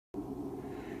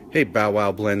Hey Bow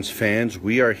Wow Blends fans,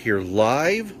 we are here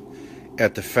live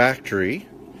at the factory,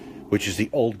 which is the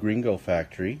old Gringo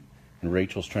factory. And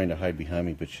Rachel's trying to hide behind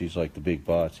me, but she's like the big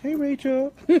boss. Hey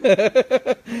Rachel!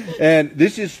 And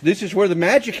this is where the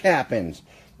magic happens.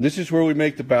 This is where we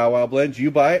make the Bow Wow Blends.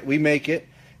 You buy it, we make it.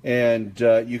 And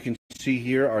you can see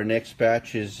here our next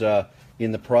batch is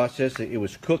in the process. It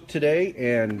was cooked today,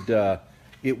 and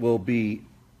it will be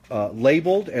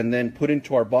labeled and then put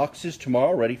into our boxes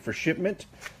tomorrow, ready for shipment.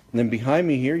 And then behind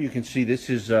me here, you can see this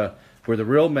is where the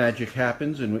real magic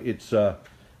happens, and it's a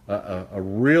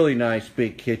really nice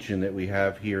big kitchen that we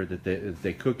have here that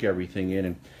they cook everything in,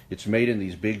 and it's made in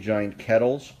these big giant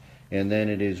kettles, and then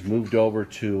it is moved over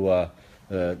to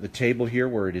the table here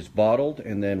where it is bottled,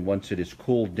 and then once it is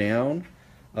cooled down,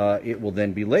 it will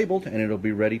then be labeled and it'll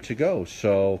be ready to go.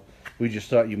 So we just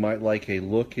thought you might like a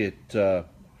look at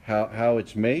how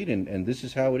it's made, and this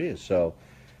is how it is. So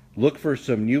look for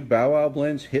some new Bow Wow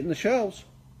Blends hitting the shelves.